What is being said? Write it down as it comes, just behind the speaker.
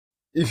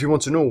If you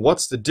want to know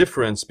what's the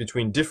difference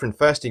between different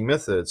fasting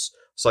methods,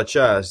 such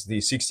as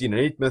the 16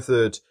 and 8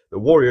 method, the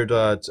warrior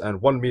diet,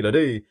 and 1 meal a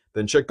day,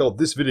 then check out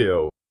this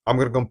video. I'm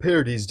gonna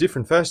compare these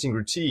different fasting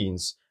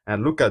routines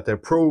and look at their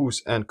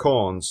pros and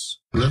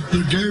cons. Let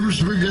the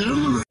games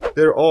begin!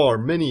 There are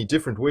many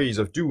different ways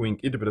of doing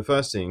intermittent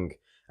fasting,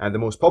 and the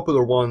most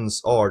popular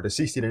ones are the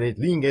 16 and 8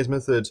 lean gains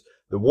method,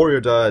 the warrior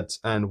diet,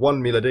 and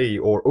 1 meal a day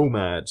or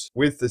OMAD.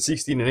 With the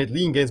 16 and 8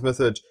 lean gains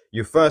method,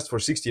 you fast for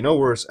 16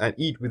 hours and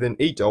eat within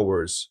 8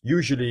 hours.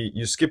 Usually,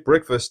 you skip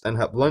breakfast and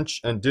have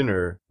lunch and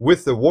dinner.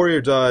 With the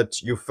warrior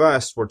diet, you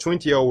fast for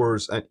 20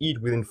 hours and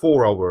eat within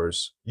 4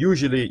 hours.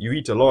 Usually, you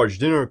eat a large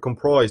dinner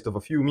comprised of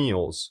a few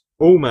meals.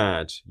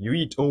 OMAD, you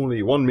eat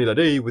only 1 meal a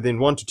day within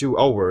 1 to 2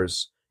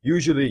 hours.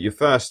 Usually, you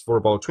fast for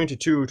about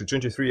 22 to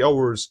 23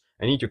 hours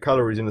and eat your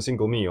calories in a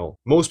single meal.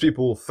 Most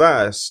people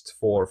fast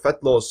for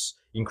fat loss,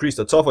 increased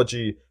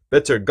autophagy,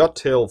 better gut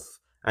health,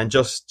 and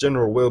just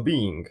general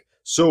well-being.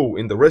 So,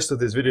 in the rest of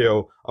this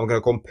video, I'm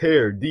gonna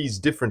compare these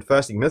different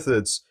fasting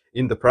methods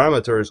in the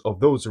parameters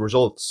of those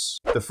results.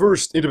 The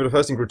first intermittent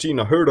fasting routine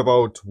I heard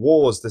about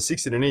was the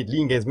 16 and 8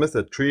 lean gains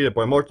method created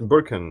by Martin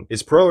Berkhan.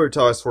 It's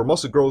prioritized for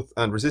muscle growth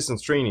and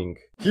resistance training.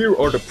 Here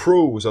are the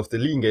pros of the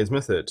lean gains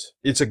method.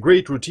 It's a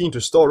great routine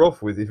to start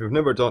off with if you've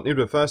never done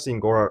intermittent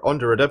fasting or are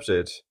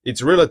under-adapted.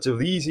 It's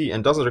relatively easy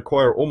and doesn't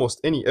require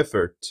almost any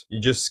effort. You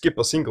just skip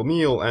a single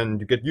meal and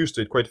you get used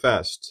to it quite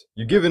fast.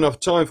 You give enough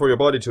time for your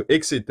body to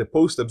exit the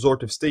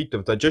post-absorptive state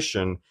of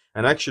digestion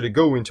and actually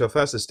go into a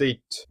fasted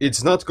state.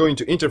 It's not going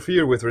to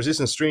interfere with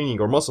resistance training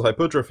or muscle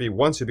hypertrophy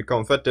once you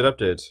become fat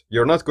adapted.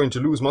 You're not going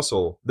to lose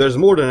muscle. There's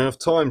more than enough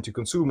time to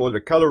consume all your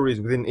calories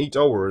within 8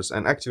 hours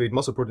and activate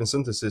muscle protein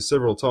synthesis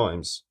several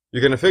times.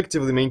 You can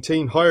effectively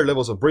maintain higher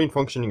levels of brain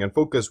functioning and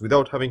focus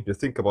without having to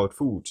think about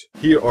food.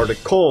 Here are the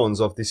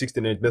cons of the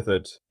 16-8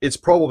 method. It's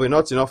probably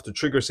not enough to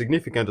trigger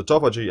significant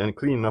autophagy and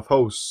clean enough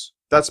house.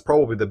 That's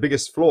probably the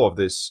biggest flaw of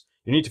this.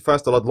 You need to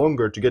fast a lot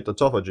longer to get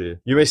autophagy.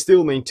 You may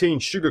still maintain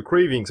sugar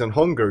cravings and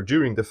hunger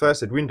during the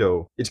fasted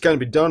window. It can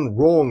be done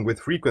wrong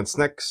with frequent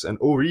snacks and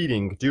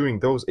overeating during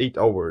those 8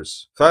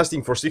 hours.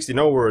 Fasting for 16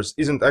 hours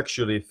isn't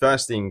actually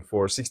fasting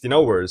for 16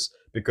 hours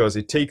because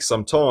it takes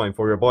some time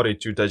for your body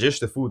to digest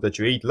the food that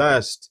you ate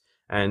last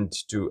and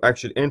to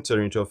actually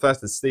enter into a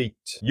fasted state.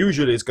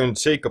 Usually it's going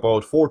to take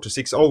about 4 to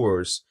 6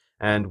 hours,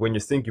 and when you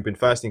think you've been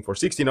fasting for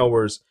 16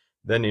 hours,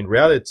 then in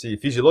reality,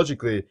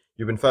 physiologically,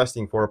 you've been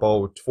fasting for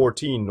about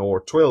 14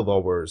 or 12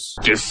 hours.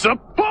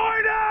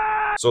 Disappointed!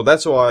 So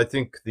that's why I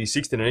think the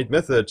 16 and 8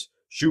 method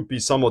should be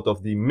somewhat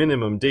of the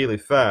minimum daily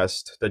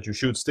fast that you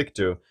should stick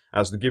to,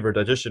 as to give your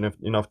digestion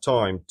enough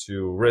time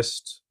to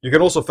rest. You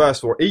can also fast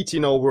for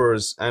 18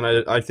 hours, and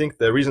I think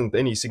there isn't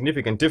any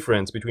significant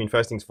difference between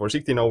fasting for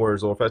 16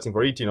 hours or fasting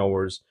for 18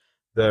 hours.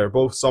 They're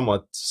both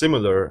somewhat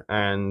similar,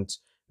 and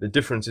the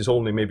difference is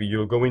only maybe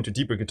you'll go into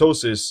deeper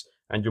ketosis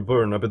and you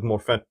burn a bit more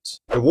fat.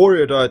 The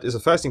warrior diet is a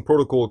fasting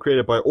protocol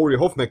created by Ori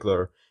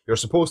Hofmeckler. You're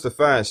supposed to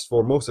fast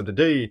for most of the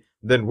day,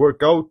 then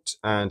work out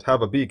and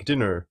have a big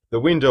dinner. The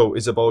window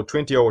is about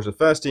 20 hours of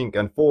fasting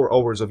and 4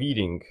 hours of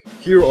eating.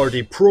 Here are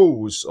the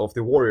pros of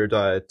the warrior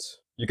diet.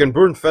 You can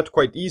burn fat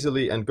quite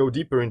easily and go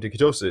deeper into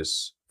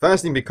ketosis.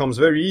 Fasting becomes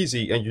very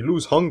easy and you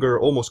lose hunger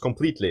almost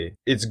completely.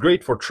 It's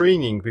great for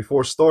training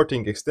before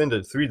starting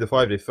extended 3 to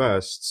 5 day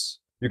fasts.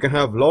 You can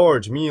have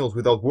large meals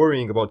without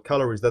worrying about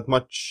calories that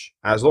much,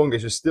 as long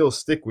as you still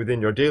stick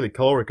within your daily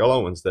caloric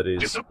allowance, that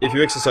is. If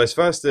you exercise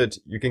fasted,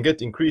 you can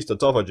get increased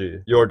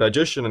autophagy. Your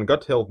digestion and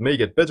gut health may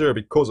get better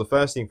because of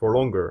fasting for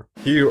longer.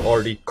 Here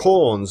are the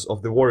cons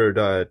of the warrior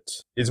diet.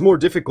 It's more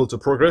difficult to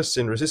progress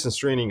in resistance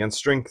training and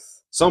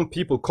strength. Some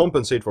people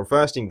compensate for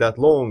fasting that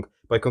long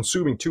by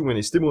consuming too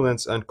many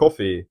stimulants and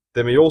coffee.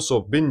 They may also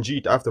binge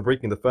eat after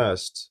breaking the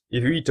fast.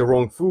 If you eat the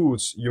wrong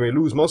foods, you may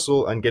lose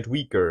muscle and get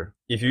weaker.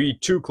 If you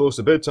eat too close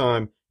to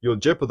bedtime, you'll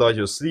jeopardize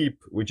your sleep,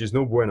 which is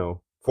no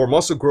bueno. For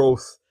muscle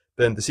growth,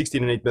 then the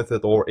 16 and 8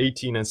 method or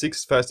 18 and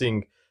 6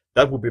 fasting,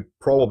 that would be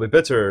probably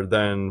better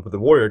than the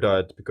warrior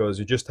diet because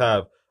you just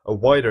have a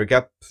wider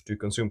gap to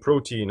consume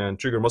protein and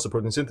trigger muscle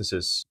protein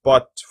synthesis.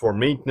 But for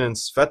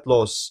maintenance, fat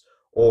loss,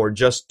 or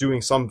just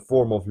doing some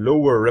form of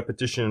lower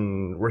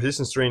repetition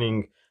resistance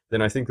training,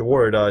 then I think the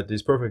warrior diet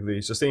is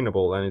perfectly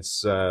sustainable and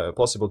it's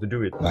possible to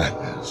do it.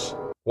 Madness.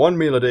 1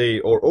 meal a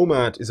day or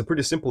OMAD is a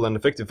pretty simple and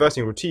effective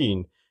fasting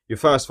routine. You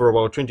fast for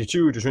about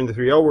 22 to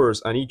 23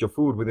 hours and eat your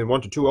food within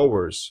 1 to 2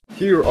 hours.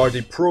 Here are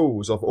the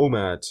pros of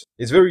OMAD.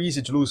 It's very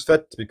easy to lose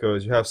fat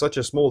because you have such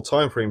a small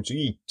time frame to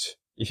eat.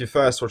 If you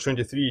fast for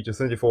 23 to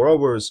 24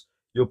 hours,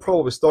 you'll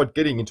probably start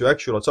getting into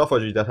actual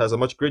autophagy that has a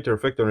much greater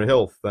effect on your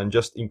health than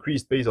just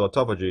increased basal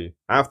autophagy.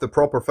 After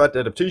proper fat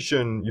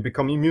adaptation, you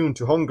become immune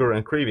to hunger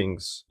and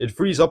cravings. It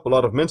frees up a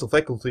lot of mental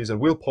faculties and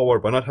willpower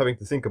by not having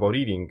to think about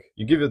eating.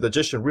 You give your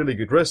digestion really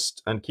good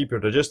rest and keep your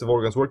digestive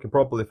organs working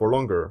properly for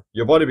longer.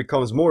 Your body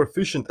becomes more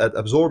efficient at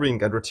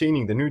absorbing and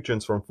retaining the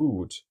nutrients from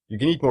food. You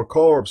can eat more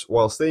carbs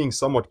while staying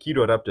somewhat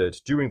keto adapted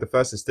during the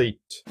fasted state.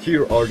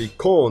 Here are the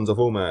cons of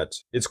OMAD.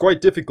 It's quite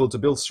difficult to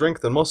build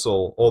strength and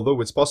muscle, although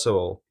it's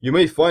possible. You may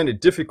may find it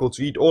difficult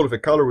to eat all of the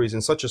calories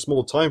in such a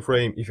small time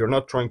frame if you're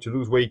not trying to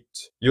lose weight.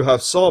 You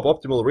have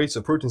suboptimal rates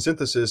of protein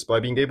synthesis by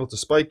being able to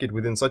spike it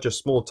within such a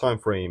small time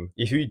frame.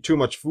 If you eat too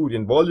much food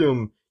in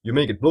volume, you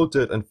may get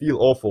bloated and feel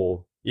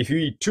awful. If you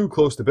eat too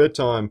close to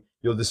bedtime,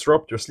 you'll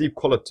disrupt your sleep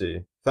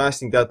quality.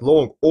 Fasting that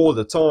long all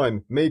the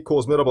time may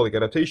cause metabolic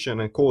adaptation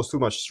and cause too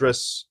much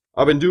stress.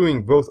 I've been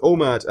doing both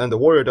OMAD and the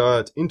warrior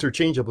diet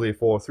interchangeably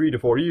for 3 to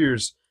 4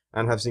 years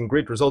and have seen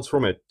great results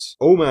from it.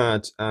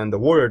 OMAD and the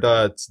warrior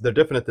diet, they're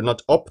definitely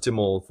not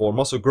optimal for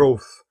muscle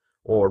growth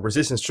or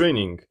resistance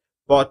training,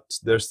 but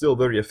they're still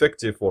very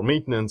effective for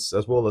maintenance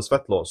as well as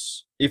fat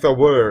loss. If I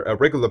were a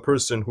regular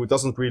person who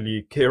doesn't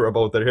really care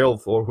about their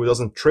health or who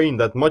doesn't train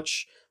that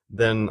much,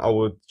 then I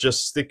would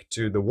just stick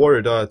to the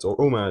warrior diet or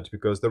OMAD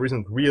because there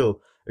isn't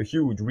a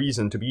huge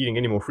reason to be eating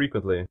any more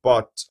frequently.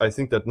 But I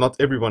think that not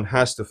everyone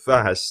has to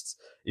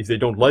fast if they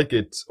don't like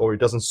it or it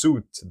doesn't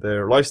suit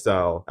their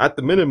lifestyle. At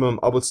the minimum,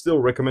 I would still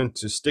recommend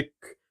to stick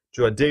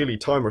to a daily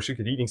time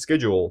restricted eating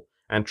schedule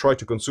and try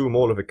to consume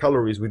all of the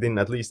calories within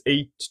at least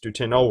 8 to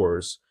 10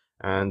 hours.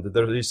 And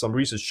there is some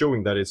research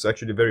showing that it's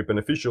actually very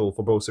beneficial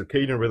for both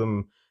circadian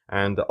rhythm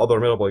and other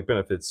metabolic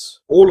benefits.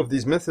 All of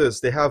these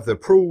methods, they have their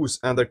pros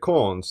and their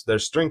cons, their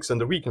strengths and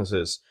their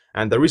weaknesses,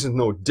 and there isn't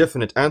no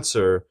definite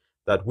answer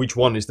that which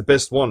one is the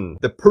best one.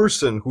 The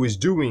person who is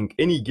doing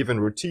any given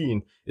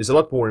routine is a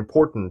lot more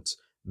important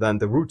than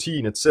the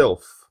routine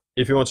itself.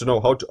 If you want to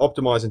know how to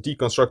optimize and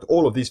deconstruct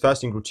all of these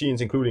fasting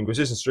routines, including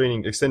resistance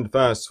training, extended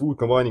fasts, food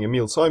combining, and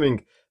meal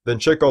timing, then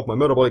check out my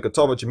Metabolic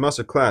Autophagy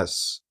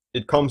Masterclass.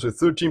 It comes with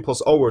 13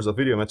 plus hours of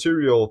video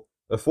material,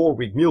 a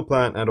 4-week meal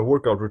plan, and a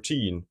workout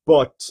routine.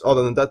 But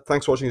other than that,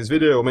 thanks for watching this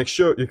video. Make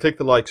sure you click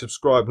the like,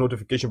 subscribe,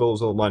 notification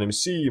bells. My name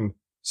is Seem.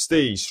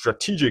 Stay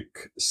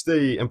strategic,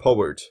 stay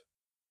empowered.